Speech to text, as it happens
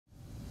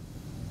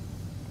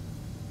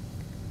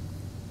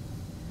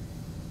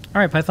All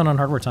right, Python on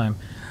hardware time.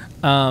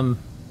 I'm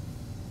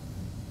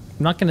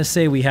not going to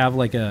say we have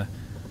like a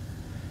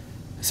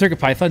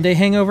CircuitPython Day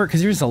hangover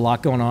because there's a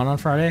lot going on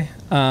Friday.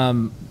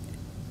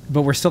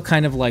 But we're still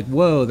kind of like,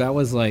 whoa, that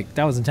was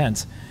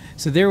intense.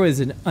 So there was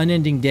an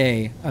unending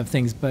day of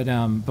things. But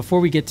before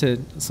we get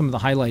to some of the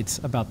highlights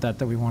about that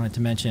we wanted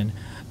to mention,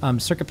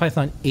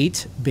 CircuitPython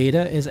 8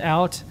 beta is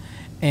out,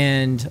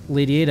 and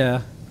Lady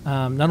Ada.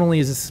 Not only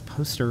is this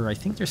poster, I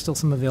think there's still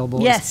some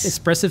available. Yes.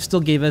 Espressif still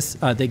gave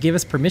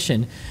us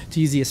permission to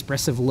use the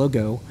Espressif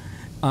logo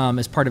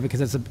as part of it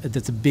because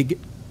that's a big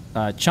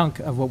chunk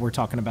of what we're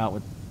talking about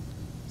with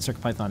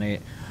CircuitPython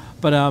 8.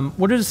 But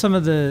what are some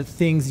of the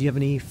things? Do you have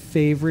any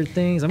favorite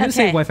things? I'm going to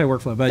say Wi-Fi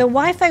workflow. But the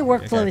Wi-Fi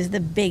workflow is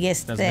the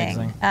biggest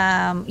thing.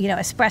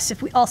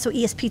 Espressif, we also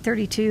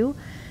ESP32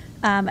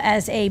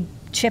 as a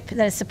chip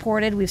that is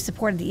supported. We've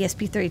supported the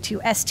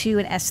ESP32 S2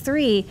 and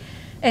S3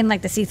 and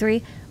like the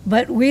C3.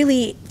 But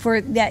really,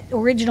 for that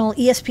original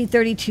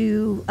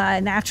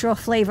ESP32 natural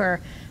flavor,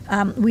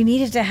 we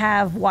needed to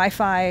have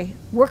Wi-Fi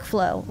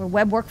workflow or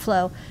web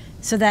workflow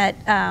so that,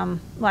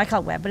 I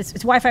call it web, but it's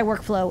Wi-Fi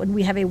workflow, and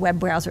we have a web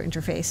browser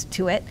interface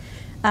to it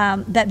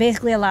that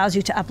basically allows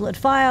you to upload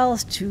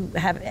files, to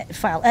have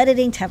file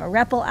editing, to have a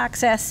REPL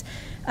access,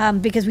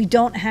 because we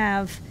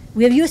have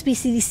USB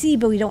CDC,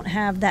 but we don't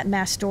have that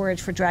mass storage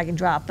for drag and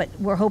drop. But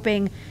we're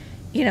hoping,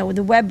 with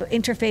the web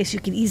interface, you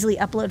can easily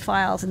upload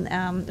files,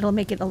 and it'll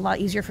make it a lot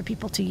easier for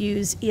people to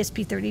use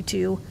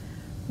ESP32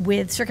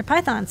 with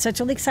CircuitPython. So it's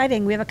really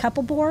exciting. We have a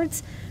couple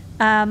boards.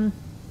 We're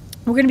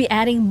going to be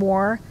adding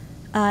more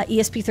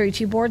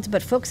ESP32 boards,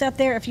 but folks out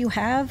there, if you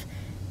have,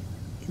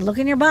 look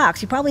in your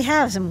box. You probably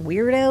have some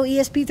weirdo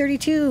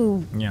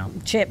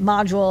ESP32 chip,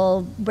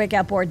 module,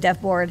 breakout board,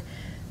 dev board.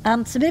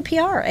 Submit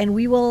PR, and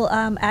we will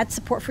add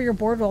support for your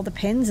board with all the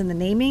pins and the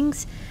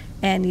namings.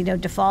 And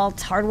default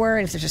hardware.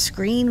 If there's a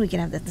screen, we can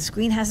have that. The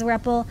screen has the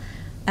REPL,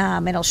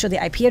 and it'll show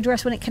the IP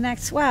address when it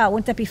connects. Wow,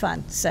 wouldn't that be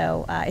fun?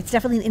 So it's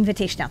definitely an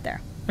invitation out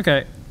there.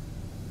 Okay,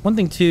 one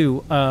thing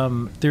too.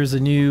 There's a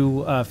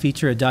new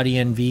feature, a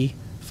 .env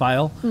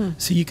file,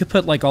 so you could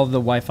put like all the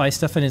Wi-Fi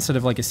stuff in instead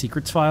of like a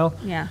secrets file.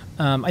 Yeah.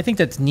 I think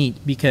that's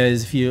neat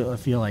because if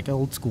you're like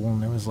old school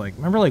and there was like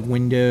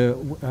window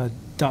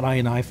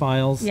 .ini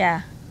files.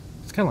 Yeah.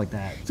 It's kind of like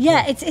that.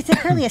 It's it's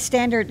apparently a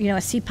standard, a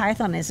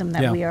CPythonism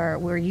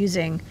that we're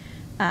using,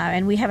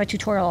 and we have a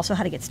tutorial also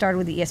how to get started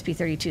with the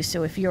ESP32.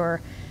 So if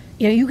you're,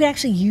 you can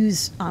actually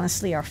use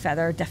honestly our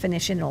Feather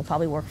definition. It'll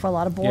probably work for a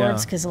lot of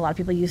boards because a lot of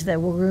people use the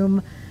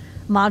Room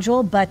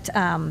module, but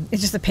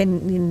it's just the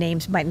pin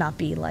names might not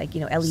be like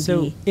LED.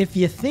 So if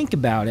you think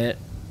about it,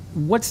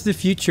 what's the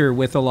future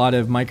with a lot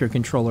of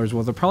microcontrollers?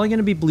 Well, they're probably going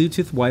to be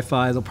Bluetooth,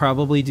 Wi-Fi. They'll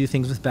probably do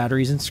things with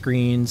batteries and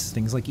screens,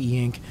 things like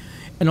e-ink.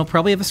 And it'll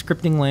probably have a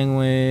scripting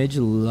language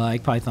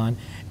like Python.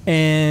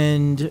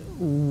 And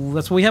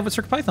that's what we have with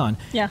CircuitPython.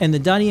 Yeah. And the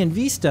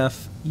 .env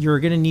stuff, you're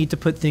going to need to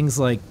put things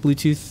like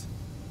Bluetooth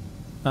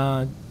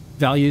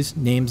values,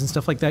 names, and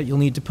stuff like that. You'll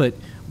need to put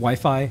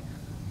Wi-Fi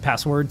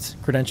passwords,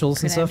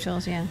 credentials, and stuff.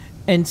 Yeah.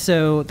 And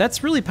so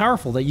that's really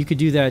powerful that you could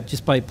do that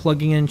just by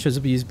plugging in, shows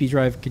up a USB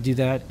drive, could do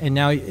that. And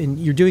now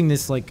you're doing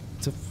this like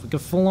it's like a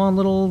full-on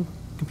little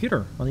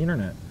computer on the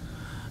internet.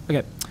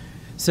 Okay.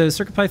 So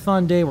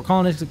CircuitPython Day, we're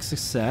calling it a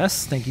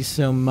success. Thank you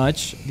so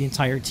much, the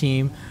entire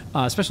team.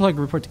 Special hug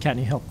report to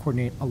Kattni, helped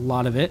coordinate a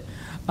lot of it.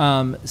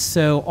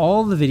 So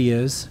all the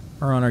videos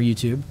are on our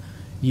YouTube.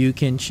 You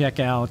can check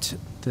out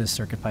the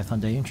CircuitPython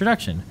Day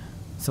introduction,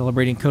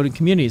 celebrating code and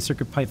community,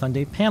 CircuitPython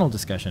Day panel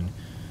discussion,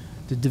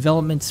 the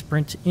development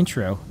sprint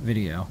intro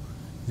video,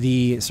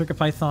 the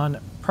CircuitPython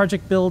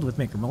project build with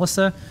Maker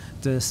Melissa,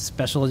 the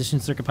special edition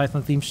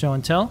CircuitPython theme show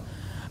and tell,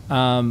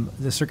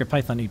 the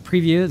CircuitPython Day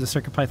preview, the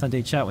CircuitPython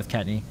Day chat with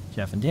Kattni,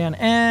 Jeff, and Dan,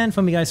 and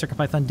Foamy Guy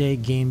CircuitPython Day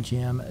Game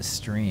Jam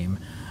stream.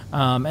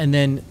 And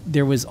then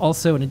there was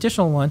also an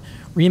additional one,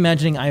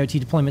 reimagining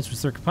IoT deployments with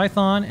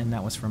CircuitPython, and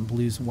that was from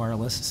Blues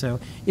Wireless. So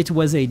it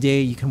was a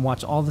day. You can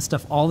watch all the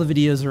stuff. All the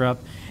videos are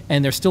up,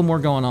 and there's still more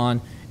going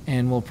on.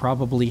 And we'll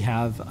probably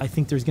have, I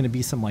think there's going to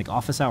be some like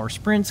office hour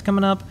sprints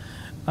coming up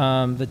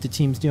that the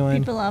team's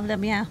doing. People love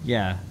them, yeah.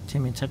 Yeah,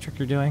 Timmy and Tetrick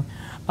are doing.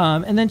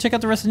 And then check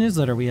out the rest of the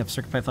newsletter. We have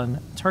CircuitPython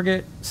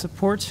Target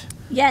support.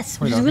 Yes,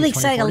 which is really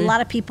exciting. A lot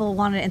of people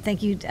wanted, and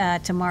thank you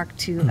to Mark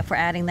for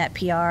adding that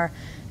PR.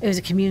 It was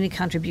a community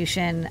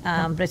contribution,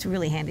 but it's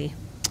really handy.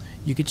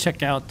 You could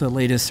check out the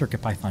latest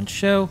CircuitPython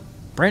show.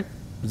 Brent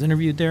was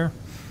interviewed there.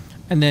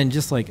 And then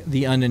just like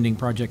the unending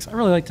projects. I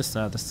really like this.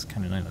 This is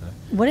kind of nice.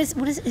 What is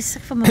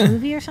it from a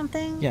movie or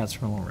something? Yeah, it's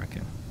from Little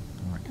Raccoon.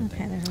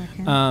 Okay, there's a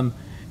raccoon.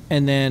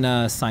 And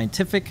then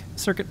Scientific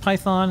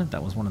CircuitPython.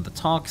 That was one of the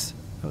talks.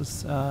 That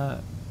was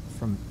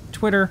from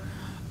Twitter.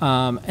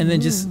 And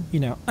then just,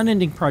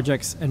 unending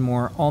projects and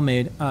more all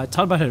made. Todd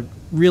about had a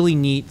really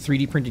neat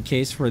 3D printed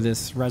case for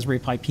this Raspberry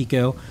Pi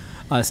Pico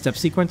step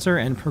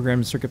sequencer and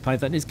programmed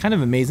CircuitPython. It's kind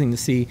of amazing to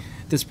see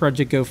this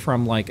project go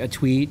from like a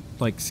tweet,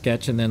 like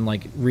sketch, and then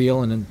like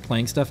real, and then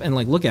playing stuff, and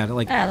like look at it.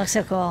 Like, it looks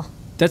so cool.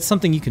 That's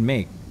something you can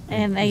make.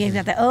 And he's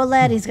got the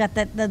OLED. He's got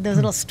those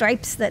little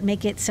stripes that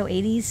make it so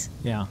 80s.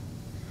 Yeah.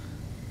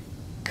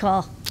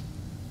 Cool.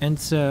 And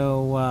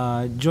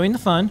so join the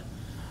fun.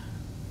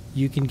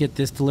 You can get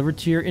this delivered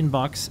to your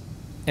inbox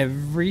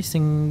every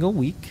single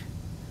week.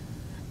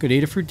 Go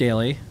to Adafruit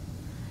Daily.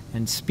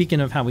 And speaking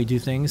of how we do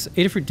things,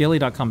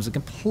 adafruitdaily.com is a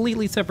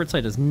completely separate site.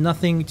 It has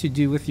nothing to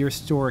do with your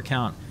store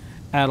account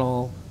at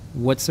all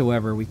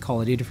whatsoever. We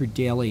call it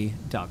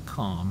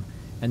adafruitdaily.com.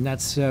 And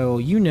that's so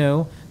you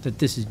know that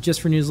this is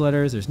just for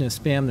newsletters. There's no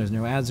spam, there's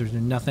no ads, there's no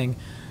nothing.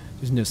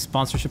 There's no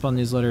sponsorship on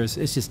newsletters.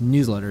 It's just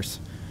newsletters.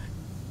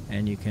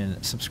 And you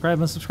can subscribe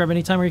and unsubscribe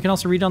anytime, or you can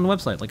also read it on the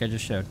website like I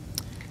just showed.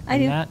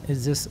 And that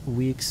is this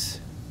week's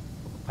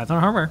Python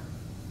Hardware.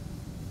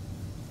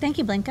 Thank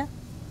you, Blinka.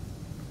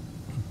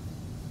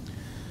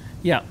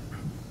 Yeah.